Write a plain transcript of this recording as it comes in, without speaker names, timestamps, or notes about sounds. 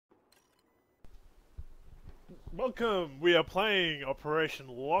Welcome. We are playing Operation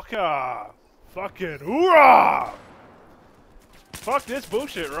Locker. Fucking hoorah! Fuck this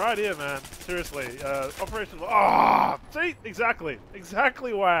bullshit right here, man. Seriously. Operation see? Exactly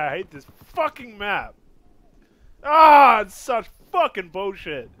why I hate this fucking map. It's such fucking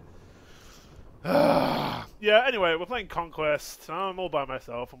bullshit. Yeah, anyway, we're playing Conquest. I'm all by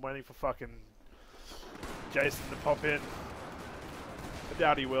myself. I'm waiting for fucking Jason to pop in. I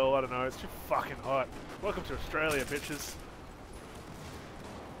doubt he will. I don't know. It's too fucking hot. Welcome to Australia, bitches.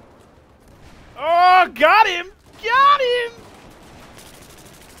 Oh, got him! Got him!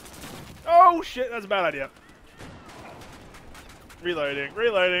 Oh, shit. That's a bad idea. Reloading.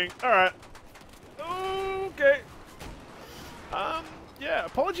 Alright. Okay. Yeah,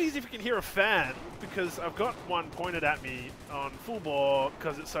 apologies if you can hear a fan, because I've got one pointed at me on full bore,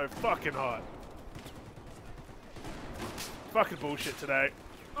 because it's so fucking hot. Fucking bullshit today.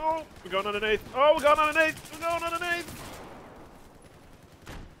 Oh, we're going underneath. Oh, we're going underneath. We're going underneath.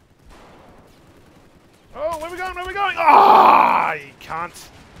 Oh, where are we going? Where are we going? You cunt.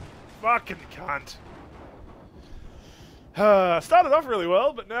 Fucking cunt. Started off really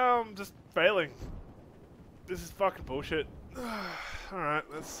well, but now I'm just failing. This is fucking bullshit. Alright,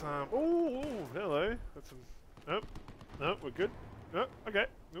 let's, ooh, hello. That's some, nope, we're good. Nope, okay.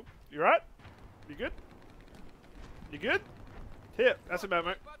 Nope. You right? You good? You good? Here, that's a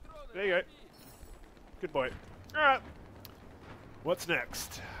memo. There you go. Good boy. Alright. What's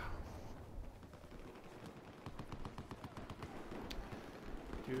next?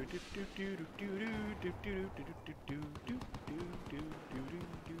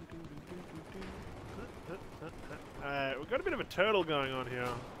 Alright, we've got a bit of a turtle going on here.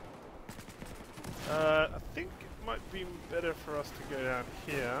 I think it might be better for us to go down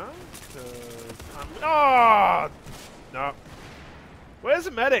here. No. Where's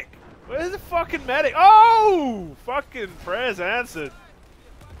the medic? Where's the fucking medic? Oh! Fucking prayers answered.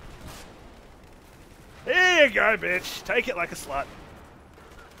 Here you go, bitch. Take it like a slut.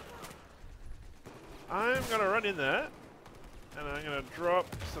 I'm gonna run in there, and I'm gonna drop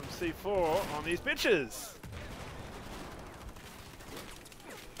some C4 on these bitches.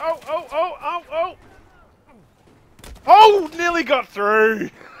 Oh, nearly got through.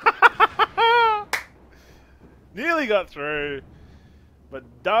 Nearly got through. But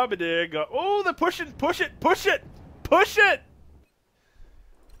Darbadir got... Oh, they're pushing. Push it.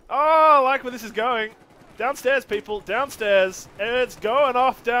 Oh, I like where this is going. Downstairs, people. Downstairs. It's going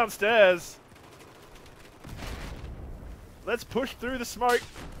off downstairs. Let's push through the smoke.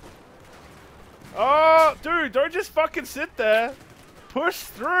 Oh, dude, don't just fucking sit there. Push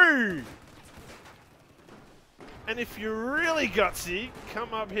through. And if you're really gutsy,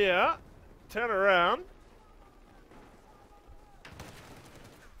 come up here, turn around.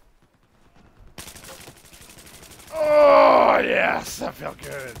 Oh, yes, that felt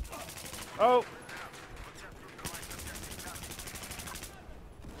good. Oh.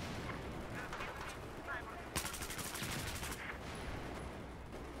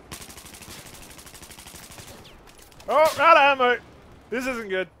 Oh, out of ammo. This isn't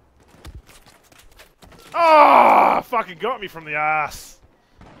good. Oh, fucking got me from the ass.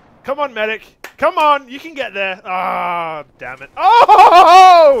 Come on, medic. Come on, you can get there. Ah, damn it.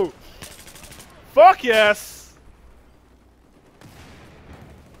 Oh! Fuck yes.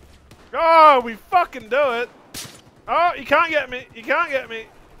 Oh, we fucking do it. Oh, you can't get me. You can't get me.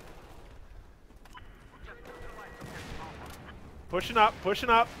 Pushing up. Push it.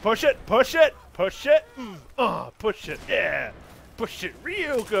 Push it. Push it. Yeah. Push it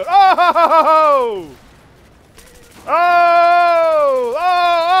real good. Oh! Oh!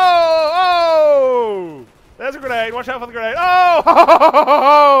 There's a grenade. Watch out for the grenade.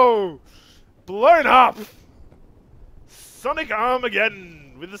 Oh! Blown up. Sonic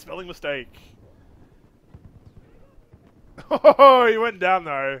Armageddon with the spelling mistake. Oh, he went down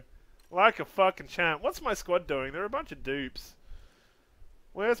though. Like a fucking champ. What's my squad doing? They're a bunch of dupes.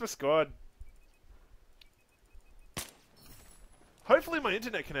 Where's my squad? Hopefully my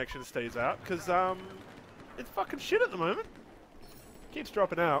internet connection stays out, because, it's fucking shit at the moment. Keeps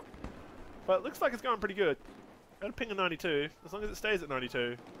dropping out. But it looks like it's going pretty good. Got a ping of 92. As long as it stays at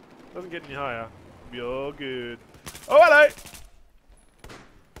 92. Doesn't get any higher. You're good. Oh, hello!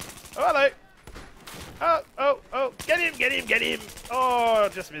 Oh, hello! Oh! Get him! Oh,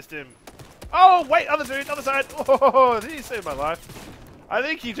 just missed him. Oh, wait, other dude, other side. Oh, did he save my life? I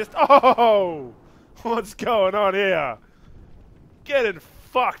think he just... Oh! What's going on here? Getting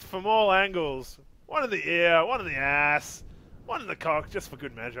fucked from all angles. One in the ear, one in the ass, one in the cock, just for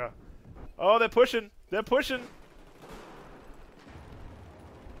good measure. Oh, they're pushing. They're pushing.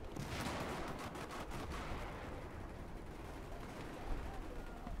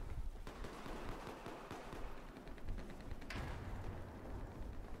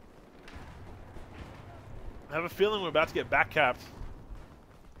 have a feeling we're about to get back-capped.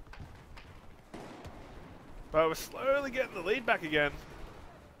 But we're slowly getting the lead back again.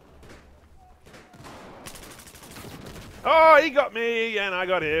 Oh, he got me, and I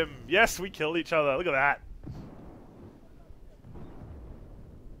got him. Yes, we killed each other. Look at that.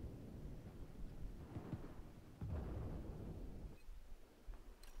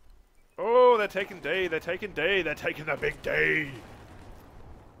 Oh, they're taking D. They're taking D. They're taking the big D.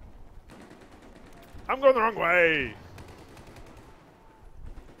 I'm going the wrong way.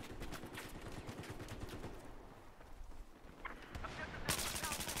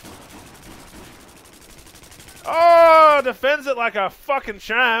 Oh, defends it like a fucking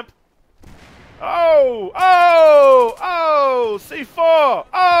champ. Oh, oh, oh, C4.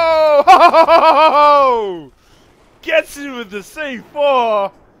 Oh, ho, ho, ho, ho. Gets him with the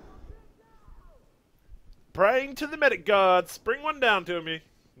C4. Praying to the medic gods. Bring one down to me.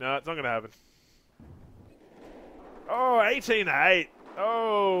 No, it's not going to happen. Oh, 18-8.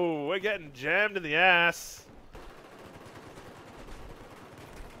 Oh, we're getting jammed in the ass.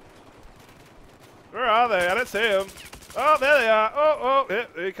 Where are they? I don't see them. Oh, there they are. Oh, oh,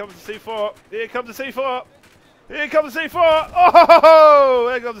 here comes the C4. Here comes the C4. Here comes the C4. Oh,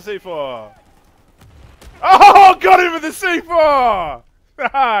 there comes the C4. Oh, got him with the C4.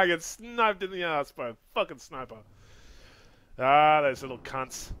 I get sniped in the ass by a fucking sniper. Ah, those little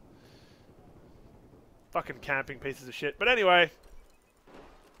cunts. Fucking camping pieces of shit. But anyway,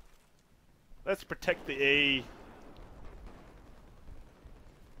 let's protect the E.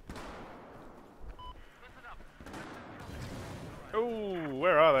 Ooh,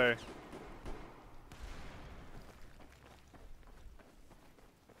 where are they?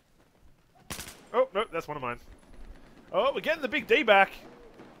 Oh, nope, that's one of mine. Oh, we're getting the big D back.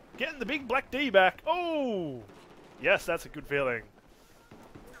 Getting the big black D back. Oh! Yes, that's a good feeling.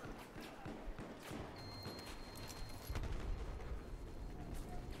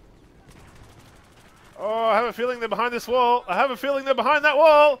 Oh, I have a feeling they're behind this wall. I have a feeling they're behind that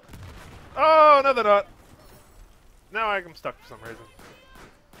wall. Oh, no, they're not. Now I'm stuck for some reason.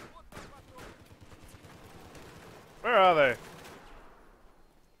 Where are they?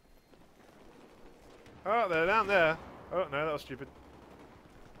 Oh, they're down there. Oh, no, that was stupid.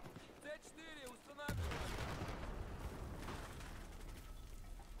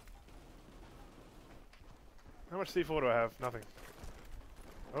 How much C4 do I have? Nothing.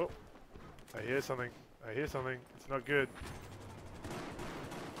 Oh, I hear something. I hear something. It's not good.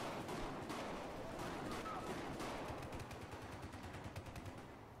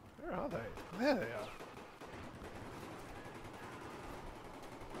 Where are they? There they are.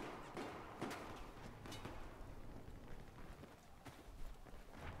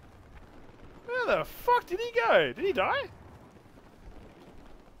 Where the fuck did he go? Did he die?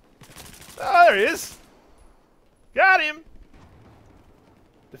 Oh, there he is. Got him.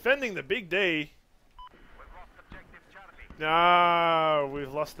 Defending the big D. No,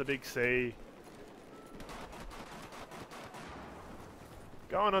 we've lost the big C.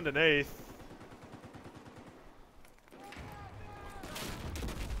 Going underneath.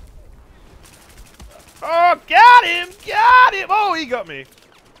 Oh, got him! Got him! Oh, he got me.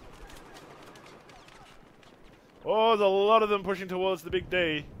 Oh, there's a lot of them pushing towards the big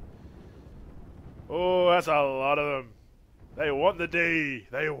D. Oh, that's a lot of them. They want the D.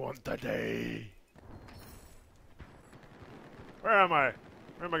 They want the D. Where am I?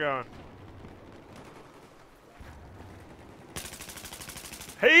 Where am I going?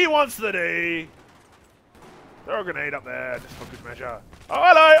 He wants the D. Throw a grenade up there, just for good measure. Oh,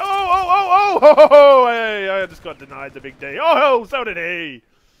 hello! Oh, oh, oh, oh, oh, oh, hey, I just got denied the big D. Oh, so did he.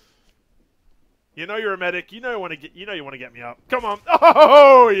 You know you're a medic. You know you want to get me up. Come on.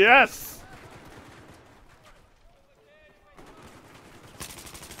 Oh, yes.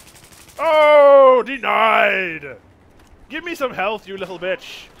 Oh, denied. Give me some health, you little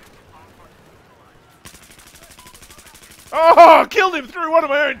bitch. Oh, killed him through one of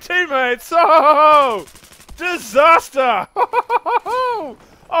my own teammates. Oh, disaster. Oh,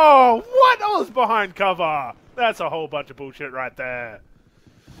 what? I was behind cover. That's a whole bunch of bullshit right there.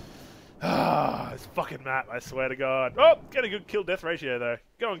 Ah, this fucking map, I swear to God. Oh, get a good kill-death ratio, though.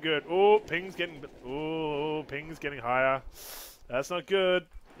 Going good. Oh, ping's getting higher. That's not good.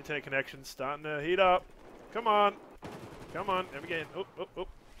 Internet connection's starting to heat up. Come on. Come on. Never again. Oh, oh, oh.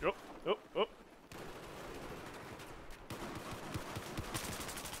 Oh, oh, oh.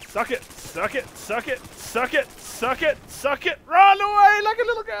 Suck it. Suck it. Suck it. Suck it. Suck it. Suck it. Run away like a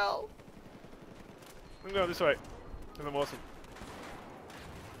little girl. I'm going this way. And I'm awesome.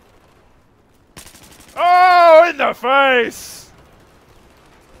 Oh, in the face!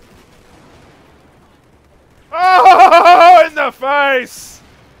 Oh, in the face!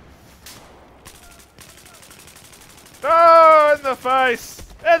 Oh, in the face!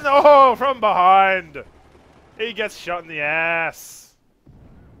 Oh, from behind! He gets shot in the ass.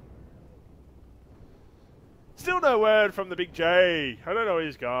 Still no word from the Big J. I don't know where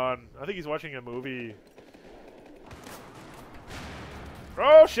he's gone. I think he's watching a movie.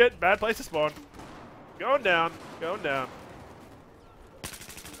 Oh shit, bad place to spawn. Going down, going down.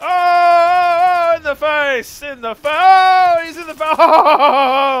 Oh, in the face! In the face! Oh, he's in the face!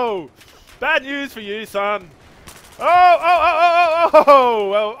 Oh! Bad news for you, son. Oh,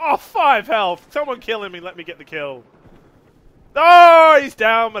 well, oh, 5 health. Someone kill him and let me get the kill. Oh, he's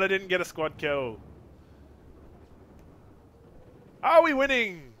down, but I didn't get a squad kill. Are we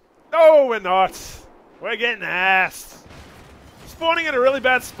winning? No, we're not. We're getting assed. Spawning in a really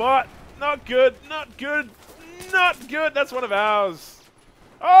bad spot. Not good, not good, not good. That's one of ours.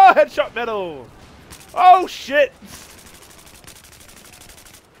 Oh, headshot medal. Oh, shit.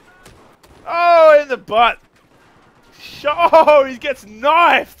 Oh, in the butt. Oh, he gets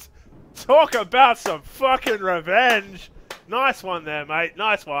knifed! Talk about some fucking revenge! Nice one there, mate.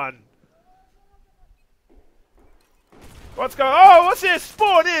 Nice one. What's going on? Oh, what's this?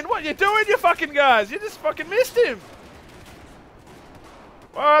 Spawn in! What you doing, you fucking guys? You just fucking missed him!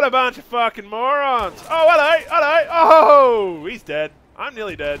 What a bunch of fucking morons! Oh, hello! Hello! Oh! He's dead. I'm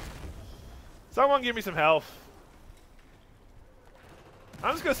nearly dead. Someone give me some health.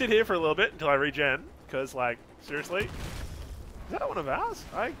 I'm just gonna sit here for a little bit until I regen, because, like, seriously? Is that one of ours?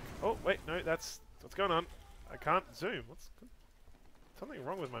 Oh, wait, no, that's... What's going on? I can't zoom. Something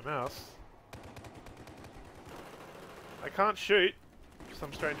wrong with my mouse. I can't shoot for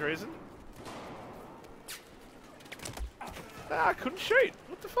some strange reason. Ah, I couldn't shoot.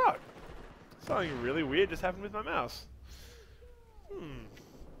 What the fuck? Something really weird just happened with my mouse.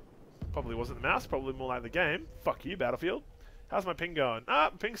 Probably wasn't the mouse, probably more like the game. Fuck you, Battlefield. How's my ping going? Ah,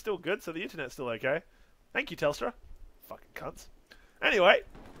 ping's still good, so the internet's still okay. Thank you, Telstra. Fucking cunts. Anyway,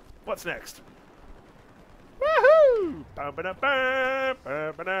 what's next? Woohoo!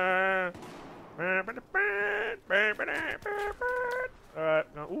 Alright,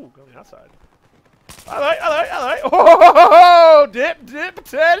 ooh, go on the outside. Hello, hello, hello! Oh, dip, dip,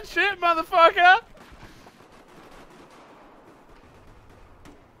 dead shit, motherfucker!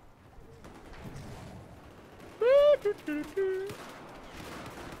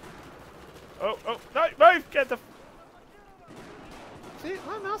 Oh, no, move! Get the... See,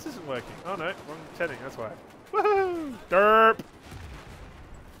 my mouse isn't working. Oh no, wrong setting, that's why. Woohoo! Derp!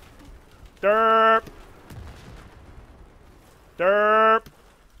 Derp! Derp!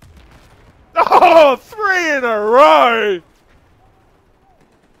 Oh, 3 in a row!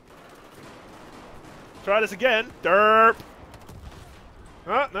 Try this again. Derp!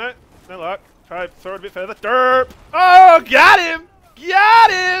 Oh, no, no luck. Try throw it a bit further. Derp! Oh, got him!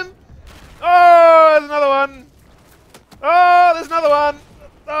 Got him! Oh, there's another one. Oh, there's another one.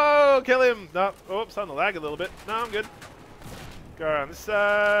 Oh, kill him. No. Oh, starting to lag a little bit. No, I'm good. Go around this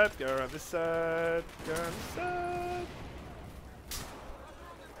side. Go around this side. Go around this side.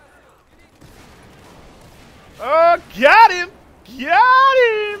 Oh, got him. Got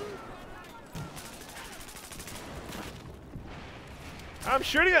him. I'm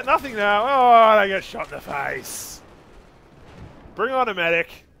shooting at nothing now. Oh, and I get shot in the face. Bring on a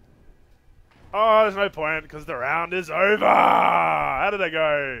medic. Oh, there's no point because the round is over. How did I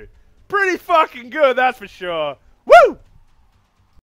go? Pretty fucking good, that's for sure. Woo!